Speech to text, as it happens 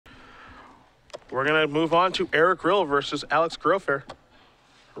we're going to move on to Eric Rill versus Alex Gfroerer.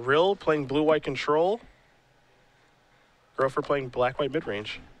 Rill playing blue-white control. Gfroerer playing black-white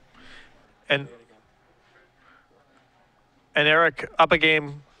mid-range. And Eric, up a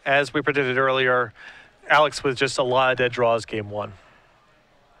game, as we predicted earlier, Alex with just a lot of dead draws game one.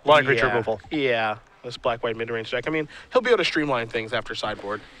 A lot of creature removal. Yeah, this black-white mid-range deck. I mean, he'll be able to streamline things after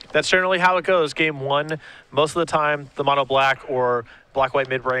sideboard. That's generally how it goes. Game one, most of the time, the mono black or black-white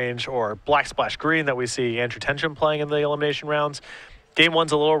mid-range or black splash green that we see Andrew Tension playing in the elimination rounds. Game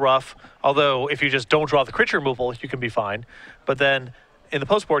one's a little rough, although if you just don't draw the creature removal, you can be fine. But then in the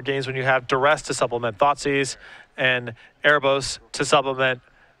post-board games, when you have Duress to supplement Thoughtseize and Erebos to supplement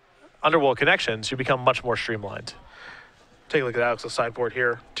Underworld Connections, you become much more streamlined. Take a look at Alex's sideboard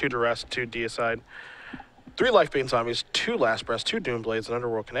here. 2 Duress, 2 Deicide, 3 Lifebane Zombies, 2 Last Breaths, 2 Doomblades, and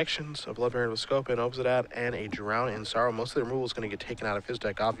Underworld Connections, a Blood Variant with Scope, and Obsidian, and a Drown in Sorrow. Most of the removal is going to get taken out of his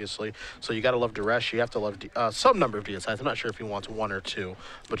deck, obviously. So you got to love Duress. You have to love some number of Deicides. I'm not sure if he wants 1 or 2,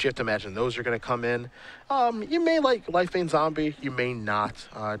 but you have to imagine those are going to come in. You may like Lifebane Zombie. You may not.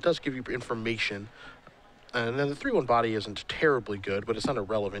 It does give you information. And then the 3/1 body isn't terribly good, but it's not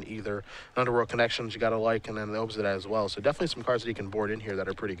irrelevant either. Underworld Connections you got to like, and then the Obsidian as well. So definitely some cards that you can board in here that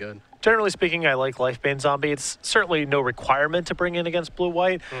are pretty good. Generally speaking, I like Lifebane Zombie. It's certainly no requirement to bring in against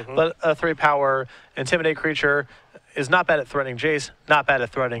blue-white, but a 3-power Intimidate creature is not bad at threatening Jace, not bad at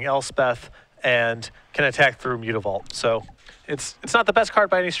threatening Elspeth, and can attack through Mutavault. So it's not the best card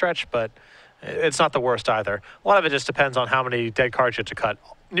by any stretch, but it's not the worst either. A lot of it just depends on how many dead cards you have to cut.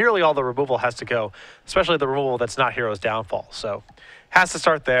 Nearly all the removal has to go, especially the removal that's not Hero's Downfall. So has to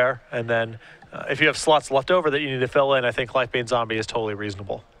start there, and then if you have slots left over that you need to fill in, I think Lifebane Zombie is totally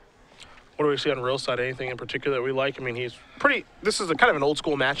reasonable. What do we see on Rill's side? Anything in particular that we like? I mean, he's pretty, this is a kind of an old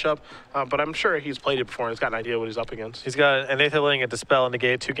school matchup, but I'm sure he's played it before and he's got an idea what he's up against. He's got an Aetherling, a Dispel, a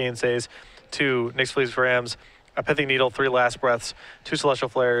Negate, 2 Gainsays, 2 Nyx Fleas Rams, a Pithing Needle, 3 Last Breaths, 2 Celestial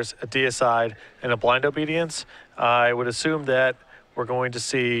Flares, a Deicide, and a Blind Obedience. I would assume that we're going to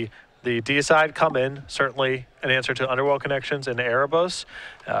see the Deicide come in, certainly an answer to Underworld Connections and Erebos,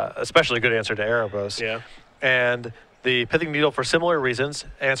 especially a good answer to Erebos. Yeah. And the Pithing Needle, for similar reasons,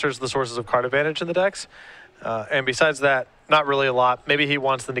 answers the sources of card advantage in the decks. And besides that, not really a lot. Maybe he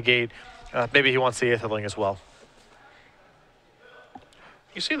wants the Negate. Maybe he wants the Aetherling as well.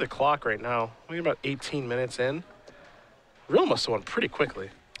 You see the clock right now. We're about 18 minutes in. Rill must have won pretty quickly.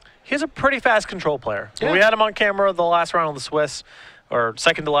 He's a pretty fast control player. Yeah. When we had him on camera the last round of the Swiss, or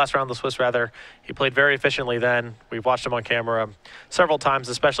second to last round of the Swiss, rather, he played very efficiently then. We've watched him on camera several times,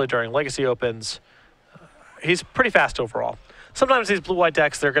 especially during Legacy Opens. He's pretty fast overall. Sometimes these blue-white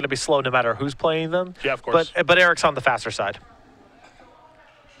decks, they're going to be slow no matter who's playing them. Yeah, of course. But Eric's on the faster side.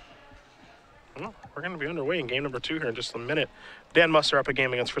 Well, we're going to be underway in game number 2 here in just a minute. Dan Muster up a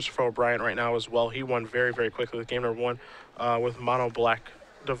game against Christopher O'Brien right now as well. He won very, very quickly with game number 1 with Mono Black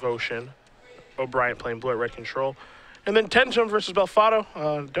Devotion. O'Brien playing blue-red control. And then Tenjum versus Belfado.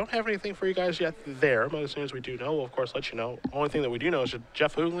 Don't have anything for you guys yet there, but as soon as we do know, we'll of course let you know. Only thing that we do know is that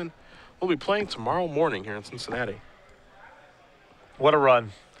Jeff Hoogland will be playing tomorrow morning here in Cincinnati. What a run,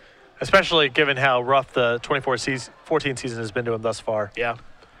 especially given how rough the 2014 season has been to him thus far. Yeah.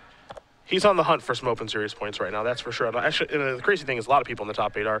 He's on the hunt for some Open Series points right now, that's for sure. Actually, the crazy thing is a lot of people in the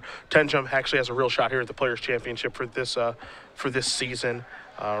top 8 are. Tenjum actually has a real shot here at the Players' Championship for this season.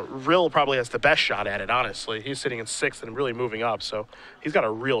 Rill probably has the best shot at it, honestly. He's sitting in 6th and really moving up, so he's got a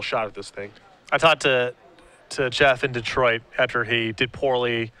real shot at this thing. I talked to Jeff in Detroit after he did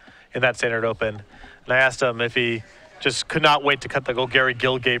poorly in that Standard Open, and I asked him if he just could not wait to cut the Golgari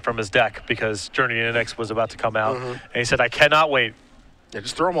Guildgate from his deck because Journey to Nyx was about to come out, and he said, I cannot wait. Yeah,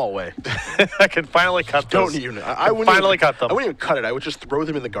 just throw them all away. I can finally cut them. Don't even. I wouldn't finally cut them. I wouldn't even cut it. I would just throw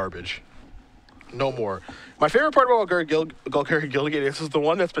them in the garbage. No more. My favorite part about Golgari Guildgate is this is the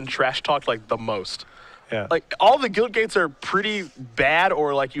one that's been trash talked like the most. Yeah. Like all the Guildgates are pretty bad,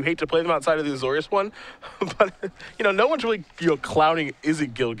 or like you hate to play them outside of the Azorius one, but no one's really clowning Izzy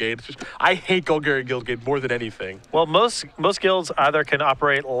Guildgate. It's just, I hate Golgari Guildgate more than anything. Well, most guilds either can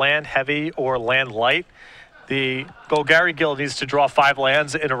operate land heavy or land light. The Golgari guild needs to draw 5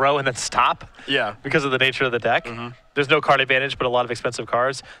 lands in a row and then stop. Yeah. Because of the nature of the deck. There's no card advantage, but a lot of expensive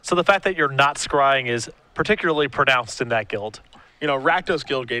cards. So the fact that you're not scrying is particularly pronounced in that guild. Rakdos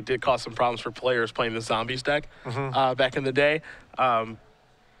Guildgate did cause some problems for players playing the Zombies deck back in the day. But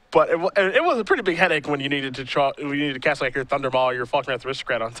it was a pretty big headache when you needed to cast like your Thunderball or your Falkenrath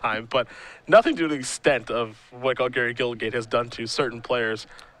Aristocrat on time. But nothing to the extent of what Golgari Guildgate has done to certain players.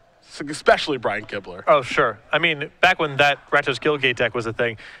 especially Brian Kibler. Oh, sure. I mean, back when that Rakdos Guildgate deck was a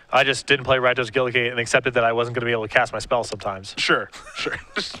thing, I just didn't play Rakdos Guildgate and accepted that I wasn't going to be able to cast my spells sometimes. Sure.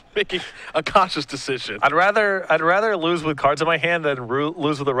 Just making a conscious decision. I'd rather lose with cards in my hand than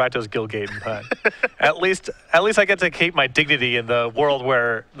lose with a Rakdos Guildgate in hand. At least I get to keep my dignity in the world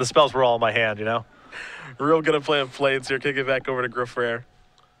where the spells were all in my hand, you know? Rill going to play in Plains here. Kick it back over to Gfroerer.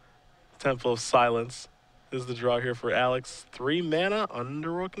 Temple of Silence is the draw here for Alex. 3 mana,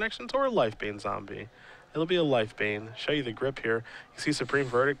 Underworld Connections, or a Lifebane Zombie. It'll be a Lifebane. Show you the grip here. You see Supreme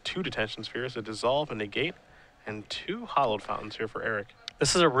Verdict, 2 Detention Spheres, a Dissolve, a Negate, and 2 Hollowed Fountains here for Eric.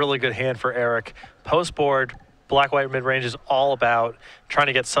 This is a really good hand for Eric. Post-board, black-white mid-range is all about trying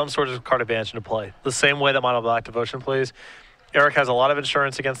to get some sort of card advantage into play. The same way that Mono Black Devotion plays. Eric has a lot of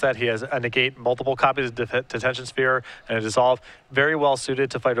insurance against that. He has a Negate, multiple copies of Detention Sphere, and a Dissolve. Very well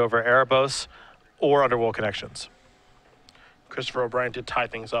suited to fight over Erebos or Underworld Connections. Christopher O'Brien did tie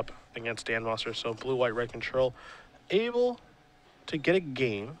things up against Dan Musser, so blue-white red control able to get a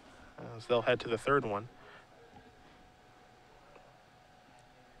game as they'll head to the 3rd one.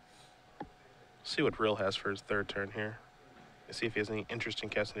 See what Rill has for his 3rd turn here. See if he has any interest in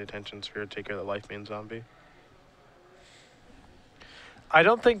casting Detention Sphere to take care of the Lifebane Zombie. I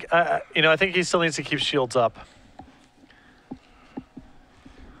don't think, I think he still needs to keep shields up.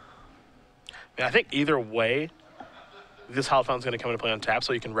 I think either way, this Hollowed Fountain's going to come into play on tap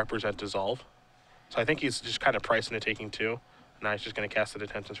so you can represent Dissolve. So I think he's just kind of pricing it taking 2. Now he's just going to cast the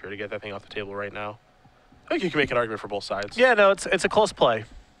Detention Sphere to get that thing off the table right now. I think you can make an argument for both sides. Yeah, no, it's a close play.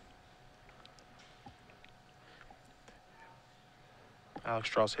 Alex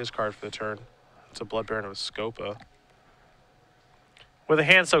draws his card for the turn. It's a Blood Baron of Scopa. With a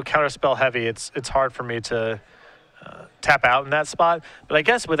hand so counterspell heavy, it's hard for me to tap out in that spot. But I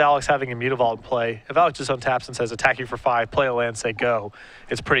guess with Alex having a Mutavault in play, if Alex just untaps and says attack you for 5, play a land, say go,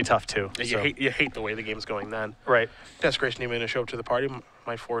 it's pretty tough too. Yeah, you hate the way the game's going then. Right. Desecration even to show up to the party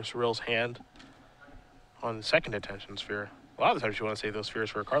might force Rill's hand on the 2nd Detention Sphere. A lot of the times you want to save those spheres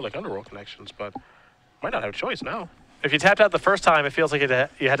for a card like Underworld Connections, but might not have a choice now. If you tapped out the first time, it feels like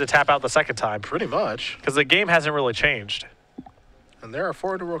you had to tap out the second time. Pretty much. Because the game hasn't really changed. And there are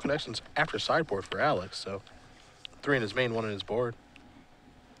 4 Underworld Connections after sideboard for Alex, so 3 in his main, 1 in his board.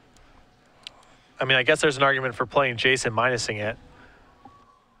 I mean, I guess there's an argument for playing Jason minusing it.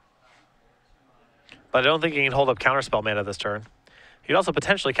 But I don't think he can hold up Counterspell mana this turn. He'd also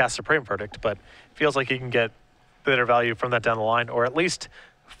potentially cast Supreme Verdict, but feels like he can get better value from that down the line, or at least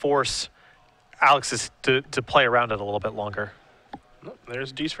force Alex to play around it a little bit longer. Oh,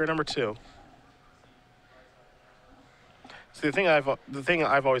 there's D-Sphere number 2. So the thing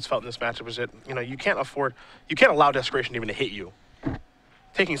I've always felt in this matchup is that you can't allow Desecration even to hit you.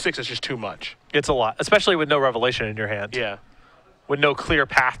 Taking 6 is just too much. It's a lot, especially with no Revelation in your hand. Yeah. With no clear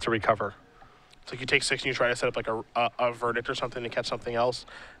path to recover. It's like you take 6 and you try to set up like a Verdict or something to catch something else.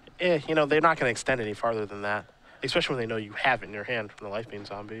 They're not going to extend any farther than that, especially when they know you have it in your hand from the Lifebane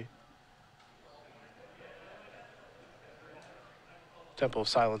Zombie. Temple of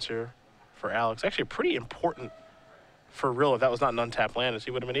Silence here for Alex. Actually pretty important for Rill if that was not an untapped land, as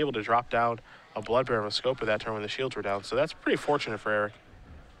he would have been able to drop down a Blood Baron of Scopa that turn when the shields were down. So that's pretty fortunate for Eric.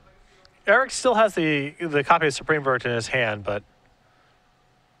 Eric still has the copy of Supreme Verdict in his hand, but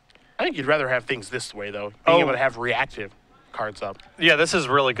I think you'd rather have things this way, though. Being able to have reactive cards up. Yeah, this is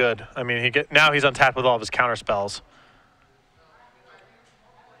really good. I mean, now he's untapped with all of his counter spells.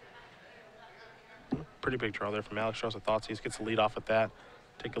 Pretty big draw there from Alex. Draws a Thoughtseize, gets the lead off with that.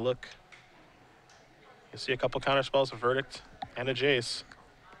 Take a look. You see a couple counter spells, a Verdict, and a Jace.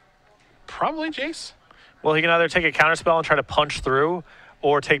 Probably Jace. Well, he can either take a counter spell and try to punch through,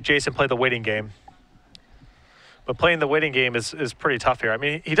 or take Jace and play the waiting game. But playing the waiting game is pretty tough here. I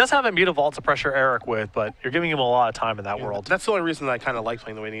mean, he does have a Mutavault to pressure Eric with, but you're giving him a lot of time in that world. That's the only reason that I kind of like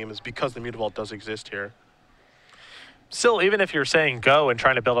playing the waiting game, is because the Mutavault does exist here. Still, even if you're saying go and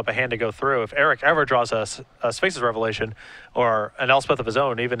trying to build up a hand to go through, if Eric ever draws a Sphinx's Revelation or an Elspeth of his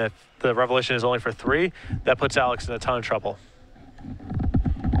own, even if the Revelation is only for 3, that puts Alex in a ton of trouble.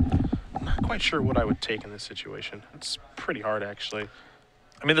 I'm not quite sure what I would take in this situation. It's pretty hard, actually.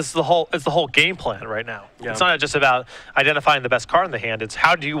 I mean, it's the whole game plan right now. Yeah. It's not just about identifying the best card in the hand. It's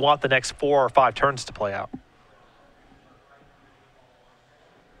how do you want the next 4 or 5 turns to play out.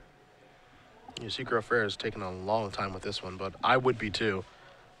 You see Gfroerer is taking a long time with this one, but I would be too.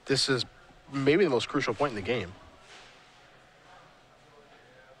 This is maybe the most crucial point in the game.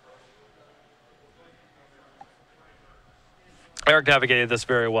 Eric navigated this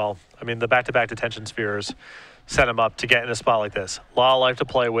very well. I mean, the back-to-back detention spheres set him up to get in a spot like this. A lot of life to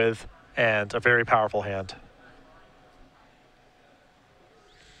play with and a very powerful hand.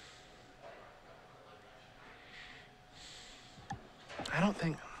 I don't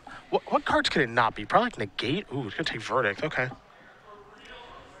think... What cards could it not be? Probably like Negate? Ooh, it's going to take Verdict. Okay.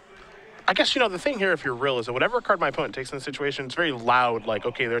 I guess, the thing here, if you're Rill, is that whatever card my opponent takes in the situation, it's very loud, like,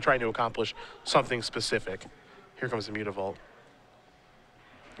 okay, they're trying to accomplish something specific. Here comes the Mutavault.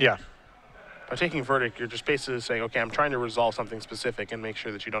 Yeah. By taking Verdict, you're just basically saying, okay, I'm trying to resolve something specific and make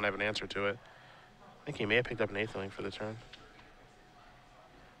sure that you don't have an answer to it. I think he may have picked up an Aetherling for the turn.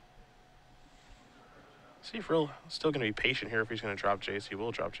 See if Rill is still going to be patient here. If he's going to drop Jace, he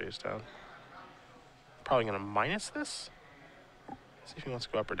will drop Jace down. Probably going to minus this. See if he wants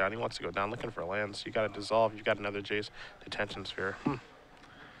to go up or down. He wants to go down, looking for lands. You got to dissolve. You got another Jace Detention Sphere. So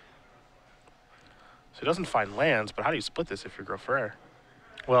he doesn't find lands, but how do you split this if you're Gfroerer?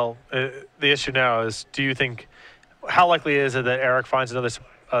 Well, the issue now is, do you think, how likely is it that Eric finds another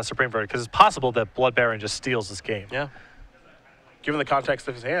Supreme Verdict? Because it's possible that Blood Baron just steals this game. Yeah. Given the context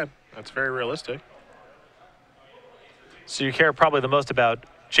of his hand, that's very realistic. So you care probably the most about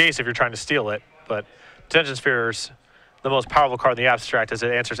Jace if you're trying to steal it, but Detention Sphere's the most powerful card in the abstract as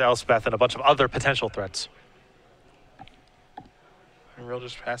it answers Elspeth and a bunch of other potential threats. And Rill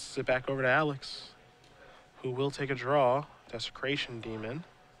just passes it back over to Alex, who will take a draw. Desecration Demon.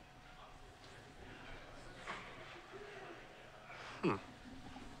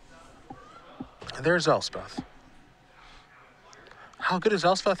 And there's Elspeth. How good is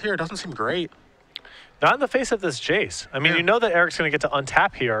Elspeth here? It doesn't seem great. Not in the face of this Jace. I mean, you know that Eric's going to get to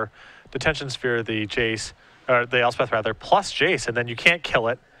untap here, Detention Sphere, the Jace, or the Elspeth rather, plus Jace, and then you can't kill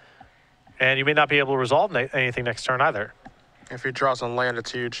it. And you may not be able to resolve anything next turn either. If he draws on land,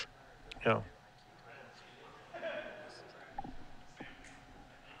 it's huge. Yeah.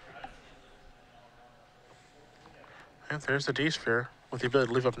 And there's the D-Sphere with the ability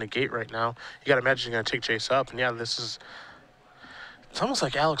to leave up Negate right now. You got to imagine he's going to take Jace up. And yeah, this is... It's almost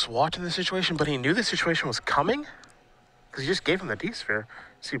like Alex watching the situation, but he knew the situation was coming because he just gave him the D-Sphere.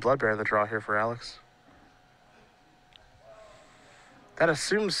 See Blood Baron in the draw here for Alex. That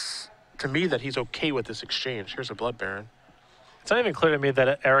assumes to me that he's okay with this exchange. Here's a Blood Baron. It's not even clear to me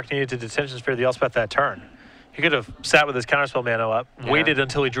that Eric needed to Detention Sphere the Elspeth that turn. He could have sat with his Counterspell mana up, waited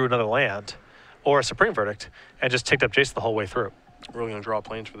until he drew another land or a Supreme Verdict, and just ticked up Jace the whole way through. We're going to draw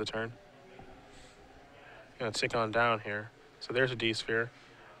planes for the turn. Going to tick on down here. So there's a D-Sphere.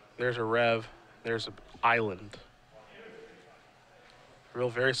 There's a Rev. There's an Island.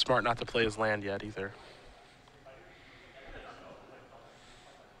 Rill very smart not to play his land yet either.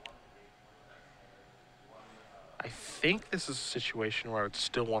 I think this is a situation where I would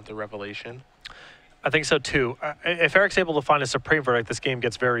still want the Revelation. I think so too. If Eric's able to find a Supreme Verdict, this game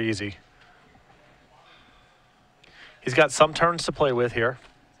gets very easy. He's got some turns to play with here,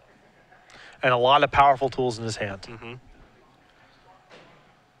 and a lot of powerful tools in his hand.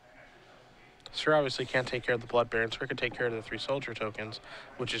 Sir obviously can't take care of the Blood Baron. Sir can take care of the 3 soldier tokens,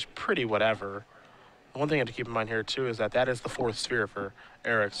 which is pretty whatever. The one thing you have to keep in mind here too is that that is the 4th sphere for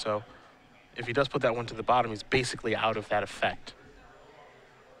Eric, so if he does put that one to the bottom, he's basically out of that effect.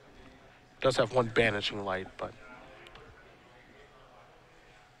 Does have 1 Banishing Light, but...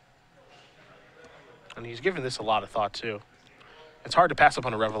 And he's given this a lot of thought, too. It's hard to pass up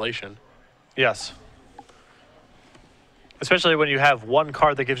on a Revelation. Yes. Especially when you have one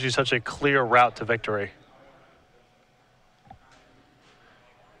card that gives you such a clear route to victory.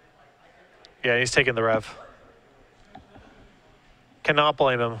 Yeah, he's taking the Rev. Cannot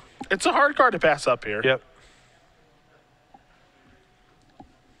blame him. It's a hard card to pass up here. Yep.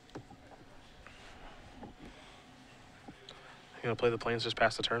 Going to play the planes, just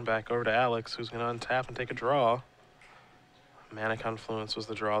pass the turn back over to Alex, who's going to untap and take a draw. Mana Confluence was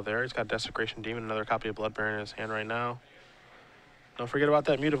the draw there. He's got Desecration Demon, another copy of Blood Baron in his hand right now. Don't forget about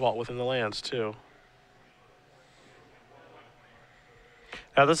that Mutavault within the lands, too.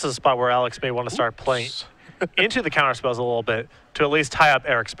 Now, this is a spot where Alex may want to start playing into the counterspells a little bit to at least tie up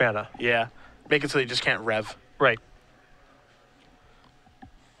Eric's mana. Yeah. Make it so you just can't rev. Right.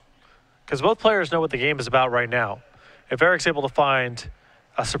 Because both players know what the game is about right now. If Eric's able to find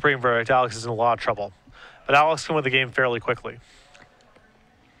a Supreme Verdict, Alex is in a lot of trouble. But Alex can win the game fairly quickly.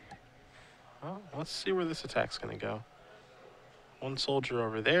 Well, let's see where this attack's going to go. 1 soldier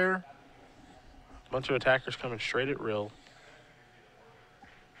over there. A bunch of attackers coming straight at Rill.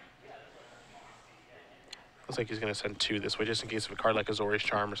 Looks like he's going to send 2 this way, just in case of a card like Azorius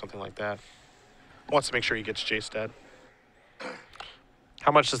Charm or something like that. Wants to make sure he gets Jace dead.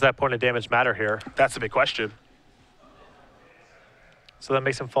 How much does that point of damage matter here? That's the big question. So that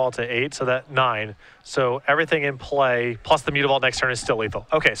makes him fall to 8, so that 9. So everything in play, plus the Mutavault next turn is still lethal.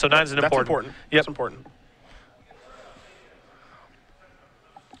 Okay, so 9 is important. That's important. Yep. That's important.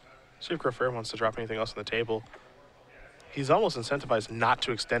 See if Gfroerer wants to drop anything else on the table. He's almost incentivized not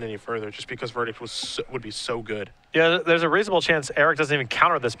to extend any further just because Verdict would be so good. Yeah, there's a reasonable chance Eric doesn't even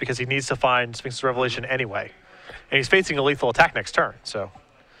counter this because he needs to find Sphinx's Revelation anyway. And he's facing a lethal attack next turn, so.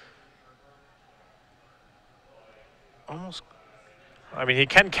 Almost. I mean, he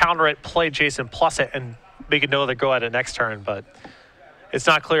can counter it, play Jason plus it, and make it no other go at it next turn, but it's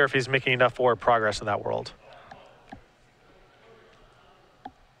not clear if he's making enough forward progress in that world.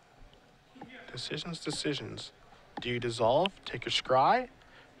 Decisions. Do you dissolve, take your scry,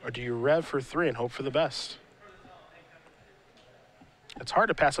 or do you rev for 3 and hope for the best? It's hard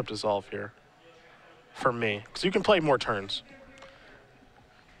to pass up dissolve here, for me, because you can play more turns.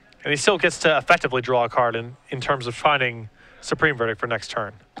 And he still gets to effectively draw a card in terms of finding Supreme Verdict for next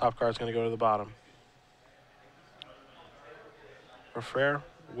turn. Top card's going to go to the bottom. Gfroerer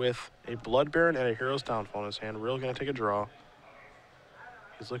with a Blood Baron and a Hero's Downfall in his hand. Rill going to take a draw.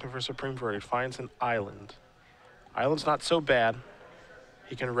 He's looking for Supreme Verdict. Finds an island. Island's not so bad.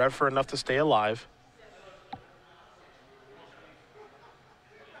 He can rev for enough to stay alive.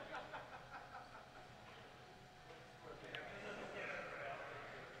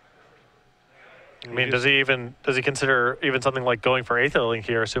 I mean, does he consider even something like going for Aetherling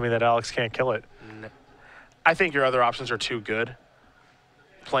here, assuming that Alex can't kill it? No. I think your other options are too good.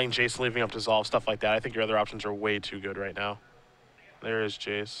 Playing Jace, leaving up Dissolve, stuff like that. I think your other options are way too good right now. There is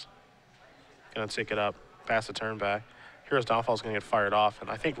Jace. Gonna take it up, pass the turn back. Hero's Downfall is gonna get fired off, and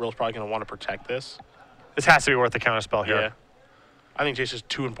I think Rill's probably gonna want to protect this. This has to be worth the counterspell here. Yeah. I think Jace is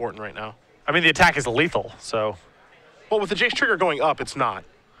too important right now. I mean, the attack is lethal, so. Well, with the Jace trigger going up, it's not.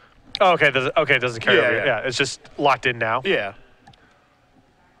 Oh, okay. It doesn't carry over. Yeah. Yeah, it's just locked in now. Yeah.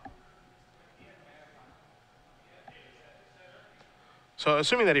 So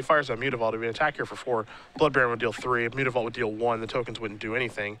assuming that he fires a Mutavault, it would be an attack here for 4. Blood Baron would deal 3. Mutavault would deal 1. The tokens wouldn't do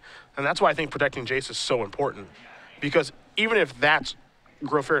anything. And that's why I think protecting Jace is so important. Because even if that's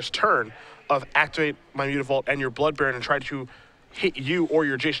Gfroerer's turn of activate my Mutavault and your Blood Baron and try to hit you or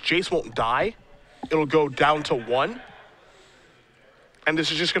your Jace, Jace won't die. It'll go down to 1. And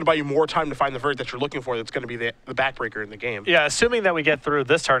this is just going to buy you more time to find the Verdict that you're looking for that's going to be the backbreaker in the game. Yeah, assuming that we get through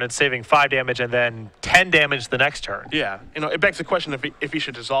this turn, it's saving 5 damage and then 10 damage the next turn. Yeah. You know, it begs the question if he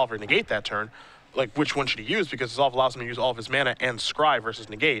should dissolve or negate that turn. Like, which one should he use? Because dissolve allows him to use all of his mana and scry versus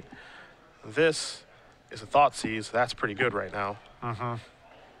negate. This is a Thoughtseize. That's pretty good right now.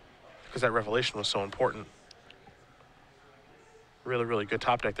 Because that Revelation was so important. Really, really good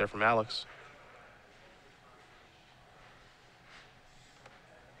top deck there from Alex.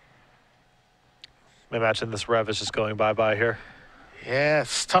 I imagine this rev is just going bye-bye here. Yeah,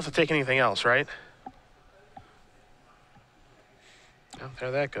 it's tough to take anything else, right? Oh,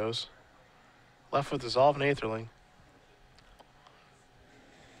 there that goes. Left with Dissolve and Aetherling.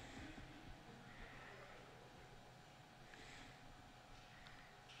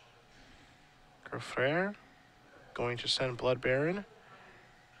 Gfroerer going to send Blood Baron.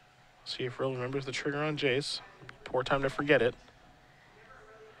 See if Rill remembers the trigger on Jace. Poor time to forget it.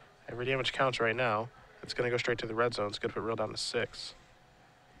 Every damage counts right now. It's going to go straight to the red zone. It's going to put Rill down to 6.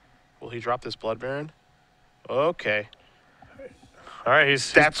 Will he drop this Blood Baron? Okay. All right,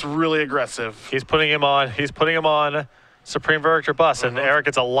 that's really aggressive. He's putting him on. He's putting him on Supreme Verdict or Bust, and Eric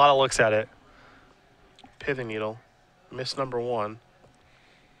gets a lot of looks at it. Pithing Needle, miss number 1.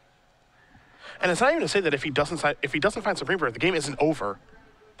 And it's not even to say that if he doesn't find Supreme Verdict, the game isn't over.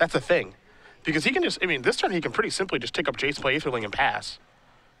 That's the thing, because he can just. I mean, this turn he can pretty simply just take up Jace, play Aetherling, and pass.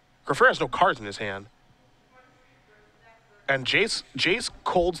 Gfroerer has no cards in his hand. And Jace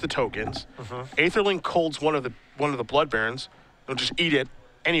colds the tokens. Aetherling colds one of the Blood Barons. They'll just eat it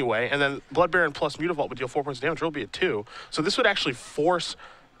anyway. And then Blood Baron plus Mutavault would deal 4 points of damage. Rill would be at 2. So this would actually force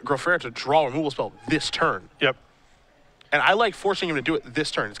Gfroerer to draw a removal spell this turn. Yep. And I like forcing him to do it this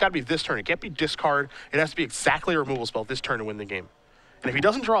turn. It's got to be this turn. It can't be discard. It has to be exactly a removal spell this turn to win the game. And if he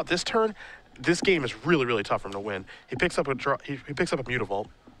doesn't draw it this turn, this game is really, really tough for him to win. He picks up a Mutavault.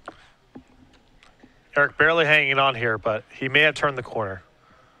 Eric barely hanging on here, but he may have turned the corner.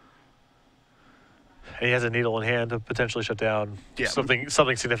 And he has a needle in hand to potentially shut down something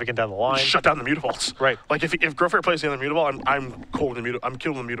significant down the line. Shut down the Mutavaults. Right. Like if Gfroerer plays the other Mutavault, I'm killing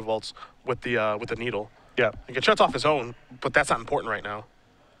the Mutavaults with the needle. Yeah. He can shut off his own, but that's not important right now.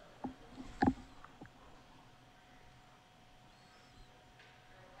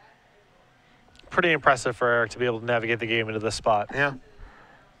 Pretty impressive for Eric to be able to navigate the game into this spot. Yeah.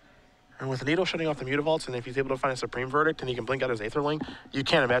 And with the needle shutting off the Mutavaults, and if he's able to find a Supreme Verdict and he can blink out his Aetherling, you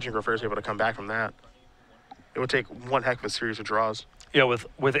can't imagine Gfroerer's able to come back from that. It would take one heck of a series of draws. Yeah, with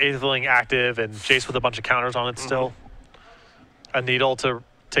Aetherling active and Jace with a bunch of counters on it still. A needle to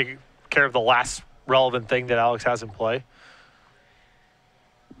take care of the last relevant thing that Alex has in play.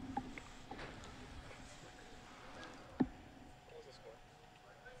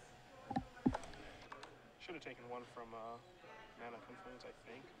 taking one from Nana Confluence,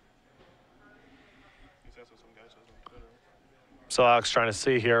 I think. He's also some guys on Twitter. So Alex trying to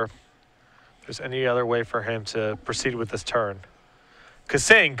see here if there's any other way for him to proceed with this turn. Because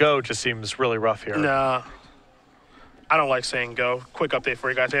saying go just seems really rough here. Nah. I don't like saying go. Quick update for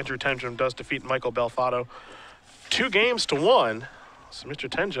you guys. Andrew Tenjum does defeat Michael Belfato 2-1. So Mr.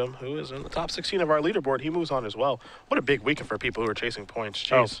 Tenjum, who is in the top 16 of our leaderboard, he moves on as well. What a big weekend for people who are chasing points.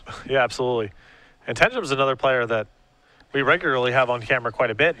 Jeez. Oh, yeah, absolutely. And Tenjum's another player that we regularly have on camera quite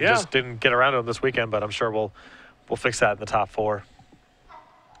a bit. Yeah. Just didn't get around to him this weekend, but I'm sure we'll fix that in the top 4.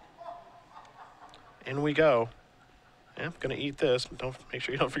 In we go. Yeah, I'm gonna eat this. Don't make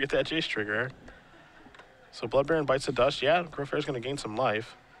sure you don't forget that Jace trigger. So Blood Baron bites the dust. Yeah, Gfroerer gonna gain some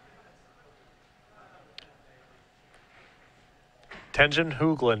life. Tenjin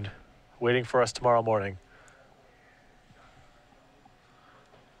Hoogland waiting for us tomorrow morning.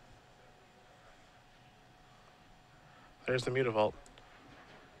 There's the Mutavault.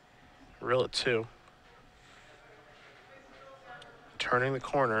 Rill at 2. Turning the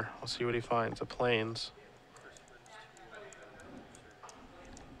corner. We'll see what he finds. The Plains.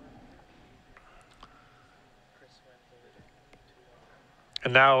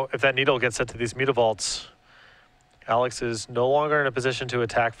 And now, if that needle gets set to these Mutavaults, Alex is no longer in a position to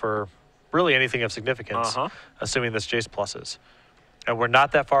attack for really anything of significance, assuming this Jace pluses. And we're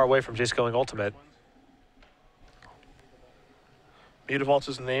not that far away from Jace going ultimate. Mutavault's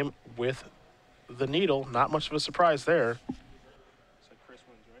his name with the needle. Not much of a surprise there.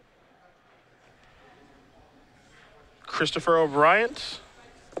 Christopher O'Brien,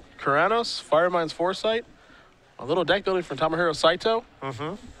 Kuranos, Firemind's Foresight, a little deck building from Tomohiro Saito.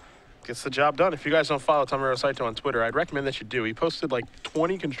 Gets the job done. If you guys don't follow Tomohiro Saito on Twitter, I'd recommend that you do. He posted like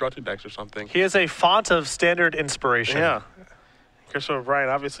 20 constructed decks or something. He is a font of standard inspiration. Yeah. Christopher O'Brien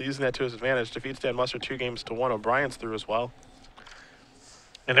obviously using that to his advantage. Defeats Dan Mustard 2-1. O'Brien's through as well.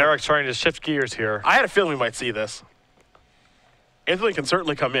 And Eric's trying to shift gears here. I had a feeling we might see this. Anthony can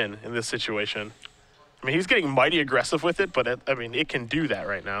certainly come in this situation. I mean, he's getting mighty aggressive with it, but it can do that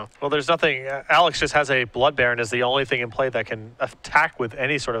right now. Well, there's nothing. Alex just has a Blood Baron as the only thing in play that can attack with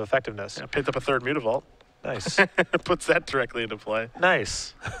any sort of effectiveness. Yeah, picked up a 3rd Mutavault. Nice. Puts that directly into play.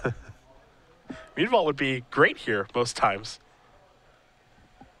 Nice. Mutavault would be great here most times.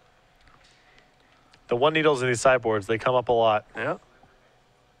 The 1 needles in these sideboards, they come up a lot. Yeah.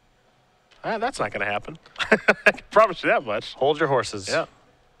 That's not going to happen. I can promise you that much. Hold your horses. Yeah.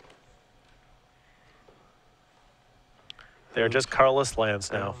 They're just colorless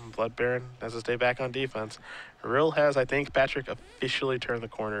lands now. Blood Baron has to stay back on defense. Rill has, I think, Patrick officially turned the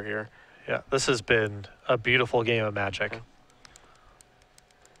corner here. Yeah, this has been a beautiful game of Magic. Okay.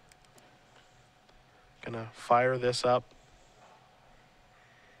 Gonna fire this up.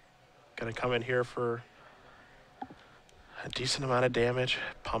 Gonna come in here for a decent amount of damage.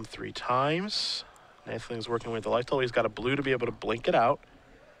 Pump 3 times. Nathan's working with the life total. He's got a blue to be able to blink it out,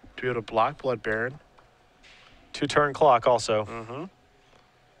 to be able to block Blood Baron. 2-turn clock also.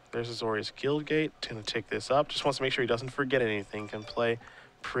 There's Azorius Guildgate. Gonna take this up. Just wants to make sure he doesn't forget anything. Can play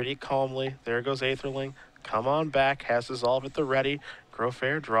pretty calmly. There goes Aetherling. Come on back. Has Dissolve at the ready.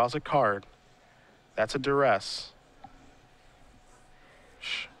 Gfroerer draws a card. That's a duress.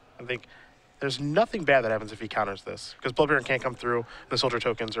 I think there's nothing bad that happens if he counters this, because Blood Baron can't come through. The soldier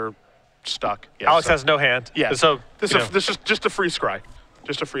tokens are stuck. Yeah, Alex has no hand. Yeah. So this is just a free scry.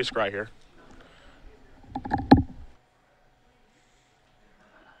 Just a free scry here.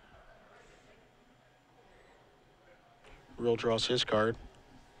 Rill draws his card.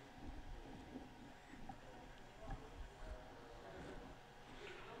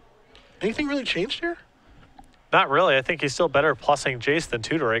 Anything really changed here? Not really. I think he's still better plussing Jace than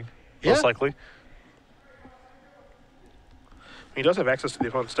tutoring, most likely. He does have access to the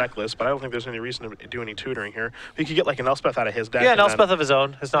opponent's deck list, but I don't think there's any reason to do any tutoring here. He could get like an Elspeth out of his deck. Yeah, an Elspeth of his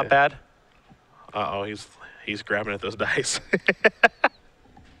own. It's not bad. Uh-oh, he's grabbing at those dice.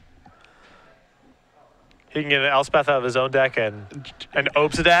 He can get an Elspeth out of his own deck and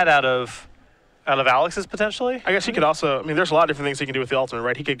Obsidian out of Alex's potentially. I guess he could also, I mean, there's a lot of different things he can do with the ultimate,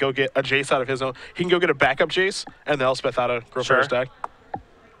 right? He could go get a Jace out of his own. He can go get a backup Jace and the Elspeth out of Gfroerer's deck.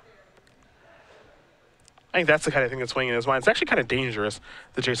 I think that's the kind of thing that's swinging in his mind. It's actually kind of dangerous,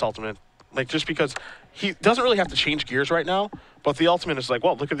 the Jace ultimate. Like, just because he doesn't really have to change gears right now, but the ultimate is like,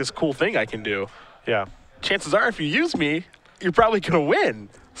 well, look at this cool thing I can do. Yeah. Chances are, if you use me, you're probably going to win.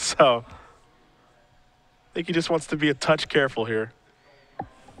 So I think he just wants to be a touch careful here.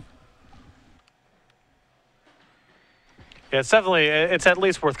 Yeah, it's at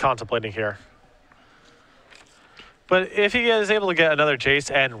least worth contemplating here. But if he is able to get another Jace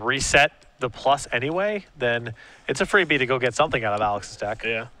and reset the plus anyway, then it's a freebie to go get something out of Alex's deck.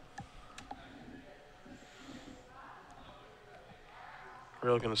 Yeah.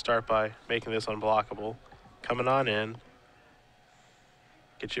 Rill going to start by making this unblockable. Coming on in.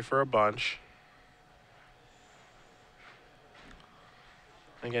 Get you for a bunch.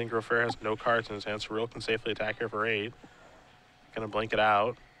 Again, Gfroerer has no cards in his hand, so Rill can safely attack here for 8. Gonna blink it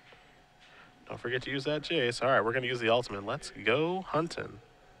out. Don't forget to use that Jace. All right, we're gonna use the ultimate. Let's go hunting.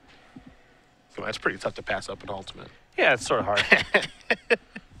 Come on, it's pretty tough to pass up an ultimate. Yeah, it's sort of hard.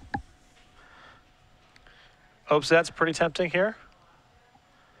 Obsidat's pretty tempting here.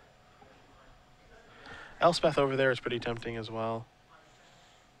 Elspeth over there is pretty tempting as well.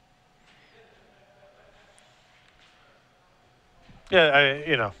 Yeah,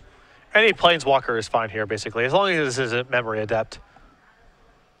 you know, any Planeswalker is fine here, basically, as long as this isn't Memory Adept.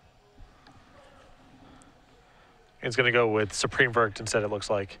 It's going to go with Supreme Verdict instead, it looks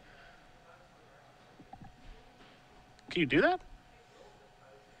like. Can you do that?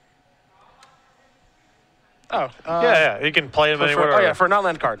 Oh. Yeah, you can play them anywhere. Oh, yeah, for a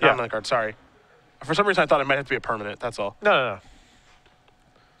non-land card. Yeah. Non-land card, sorry. For some reason, I thought it might have to be a permanent, that's all. No.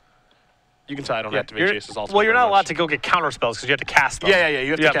 You can tell I don't activate Jace's ultimate. Well, you're not very allowed much. to go get counter spells because you have to cast them. Yeah,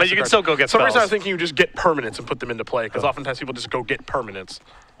 you have to cast but you can cards. still go get For some spells. reason, I was thinking you just get permanents and put them into play, because oftentimes people just go get permanents.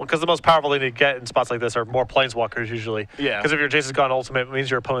 Well, because the most powerful thing to get in spots like this are more Planeswalkers usually. Yeah. Because if your Jace has gone ultimate, it means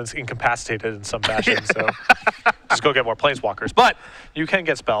your opponent's incapacitated in some fashion. So just go get more Planeswalkers. But you can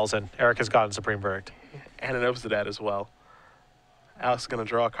get spells, and Eric has gotten Supreme Verdict. And an Obsidat as well. Alex is going to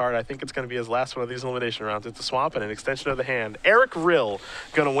draw a card. I think it's going to be his last one of these elimination rounds. It's a swamp and an extension of the hand. Eric Rill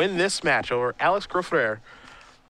going to win this match over Alex Gfroerer.